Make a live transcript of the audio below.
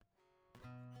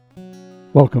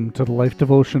Welcome to the Life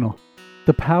Devotional,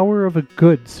 The Power of a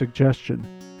Good Suggestion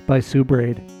by Sue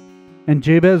Braid. And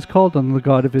Jabez called on the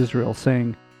God of Israel,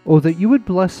 saying, "Oh, that you would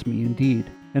bless me indeed,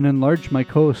 and enlarge my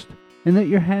coast, and that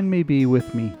your hand may be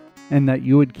with me, and that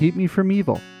you would keep me from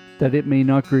evil, that it may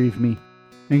not grieve me."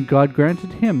 And God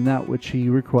granted him that which he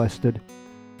requested.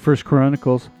 1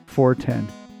 Chronicles 4:10.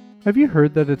 Have you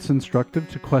heard that it's instructive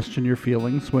to question your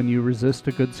feelings when you resist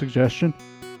a good suggestion?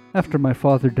 After my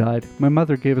father died, my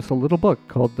mother gave us a little book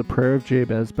called The Prayer of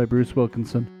Jabez by Bruce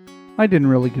Wilkinson. I didn't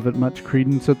really give it much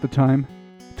credence at the time.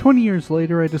 20 years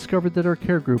later, I discovered that our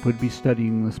care group would be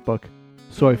studying this book,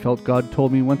 so I felt God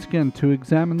told me once again to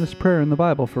examine this prayer in the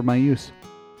Bible for my use.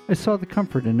 I saw the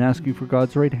comfort in asking for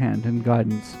God's right hand and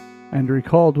guidance, and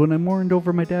recalled when I mourned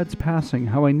over my dad's passing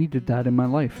how I needed that in my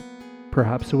life.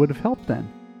 Perhaps it would have helped then,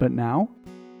 but now?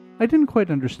 I didn't quite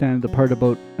understand the part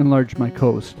about enlarge my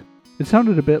coast. It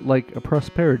sounded a bit like a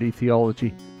prosperity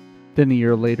theology. Then a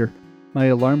year later, my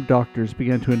alarmed doctors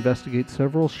began to investigate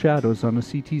several shadows on a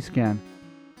CT scan.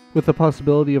 With the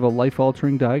possibility of a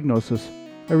life-altering diagnosis,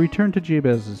 I returned to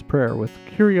Jabez's prayer with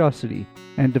curiosity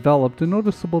and developed a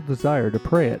noticeable desire to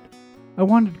pray it. I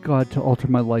wanted God to alter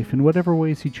my life in whatever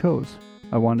ways He chose.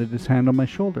 I wanted His hand on my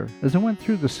shoulder as I went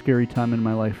through this scary time in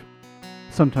my life.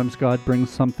 Sometimes God brings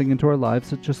something into our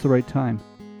lives at just the right time.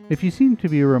 If you seem to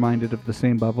be reminded of the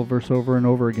same Bible verse over and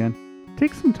over again,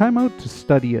 take some time out to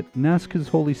study it and ask His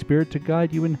Holy Spirit to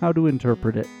guide you in how to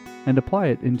interpret it and apply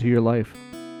it into your life.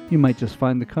 You might just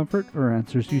find the comfort or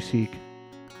answers you seek.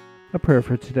 A prayer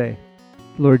for today.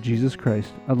 Lord Jesus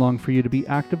Christ, I long for you to be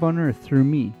active on earth through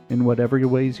me in whatever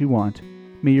ways you want.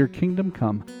 May your kingdom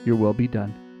come, your will be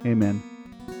done. Amen.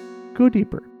 Go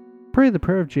deeper. Pray the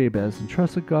prayer of Jabez and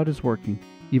trust that God is working.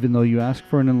 Even though you ask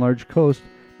for an enlarged coast,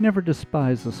 never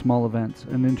despise the small events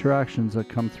and interactions that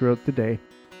come throughout the day.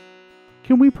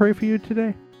 Can we pray for you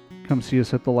today? Come see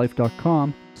us at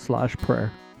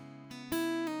thelife.com/prayer.